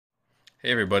Hey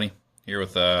everybody, here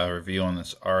with a review on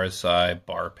this RSI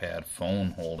bar pad phone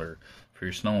holder for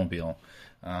your snowmobile.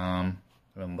 I've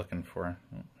been looking for,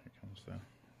 oh, here comes the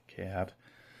cat.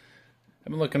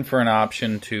 I've been looking for an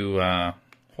option to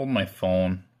hold my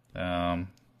phone.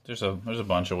 There's a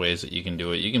bunch of ways that you can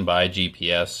do it. You can buy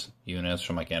GPS units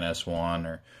from like NS1,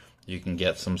 or you can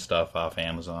get some stuff off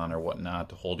Amazon or whatnot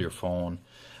to hold your phone.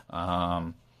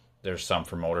 There's some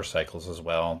for motorcycles as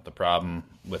well. The problem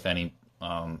with any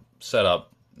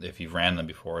setup, if you've ran them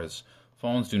before, is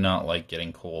phones do not like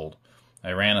getting cold.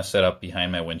 I ran a setup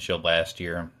behind my windshield last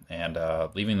year, and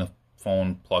leaving the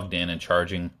phone plugged in and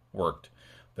charging worked.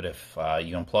 But if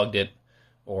you unplugged it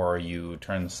or you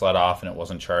turned the sled off and it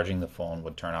wasn't charging, the phone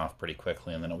would turn off pretty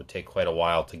quickly, and then it would take quite a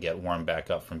while to get warmed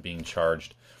back up from being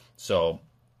charged. So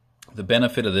the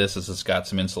benefit of this is it's got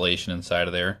some insulation inside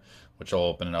of there, which I'll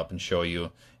open it up and show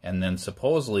you. And then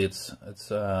supposedly it's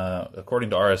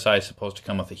according to RSI, supposed to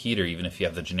come with a heater, even if you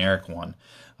have the generic one.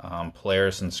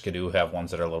 Polaris and Skidoo have ones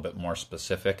that are a little bit more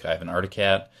specific. I have an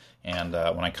Arctic, and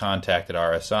when I contacted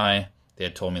RSI, they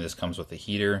had told me this comes with a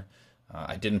heater.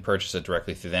 I didn't purchase it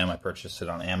directly through them. I purchased it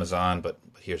on Amazon, but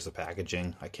here's the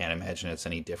packaging. I can't imagine it's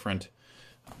any different.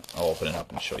 I'll open it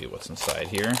up and show you what's inside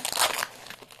here.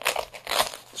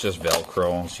 It's just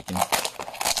Velcro, as you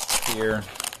can hear.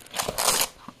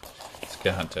 It's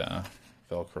got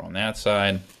Velcro on that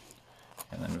side,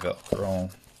 and then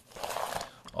Velcro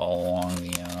all along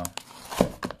the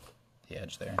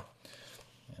edge there.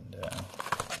 And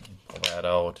you pull that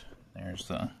out. There's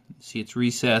the, see, it's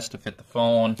recessed to fit the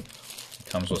phone. It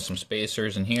comes with some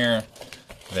spacers in here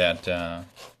that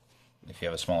if you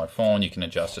have a smaller phone, you can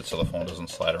adjust it so the phone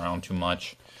doesn't slide around too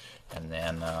much. And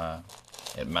then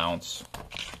it mounts,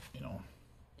 you know,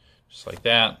 just like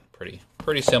that.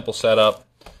 Pretty simple setup,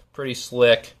 pretty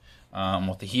slick.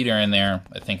 With the heater in there,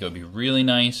 I think it would be really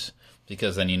nice,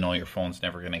 because then you know your phone's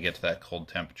never going to get to that cold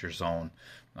temperature zone.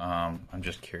 I'm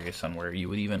just curious on where you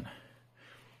would even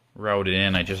route it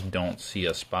in. I just don't see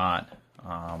a spot.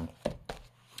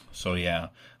 So yeah,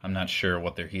 I'm not sure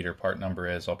what their heater part number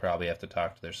is. I'll probably have to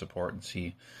talk to their support and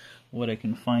see what I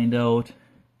can find out.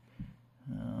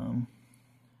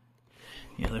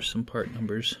 Yeah, there's some part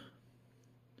numbers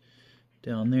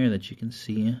down there that you can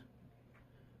see.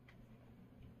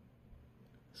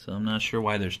 So I'm not sure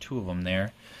why there's two of them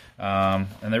there. And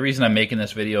the reason I'm making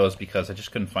this video is because I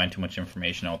just couldn't find too much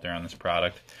information out there on this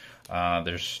product.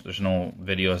 There's no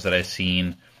videos that I've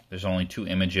seen. There's only 2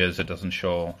 images. It doesn't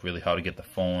show really how to get the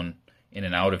phone in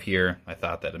and out of here. I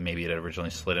thought that maybe it had originally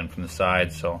slid in from the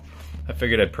side, so I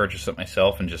figured I'd purchase it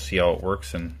myself and just see how it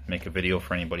works and make a video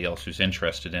for anybody else who's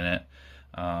interested in it.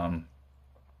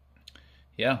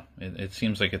 Yeah, it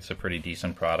seems like it's a pretty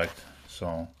decent product,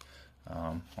 so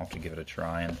I'll have to give it a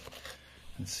try and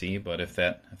see. But if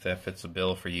that fits the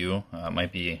bill for you, it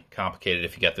might be complicated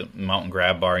if you got the mountain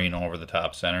grab bar, you know, over the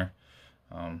top center.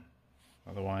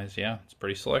 Otherwise, yeah, it's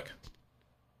pretty slick.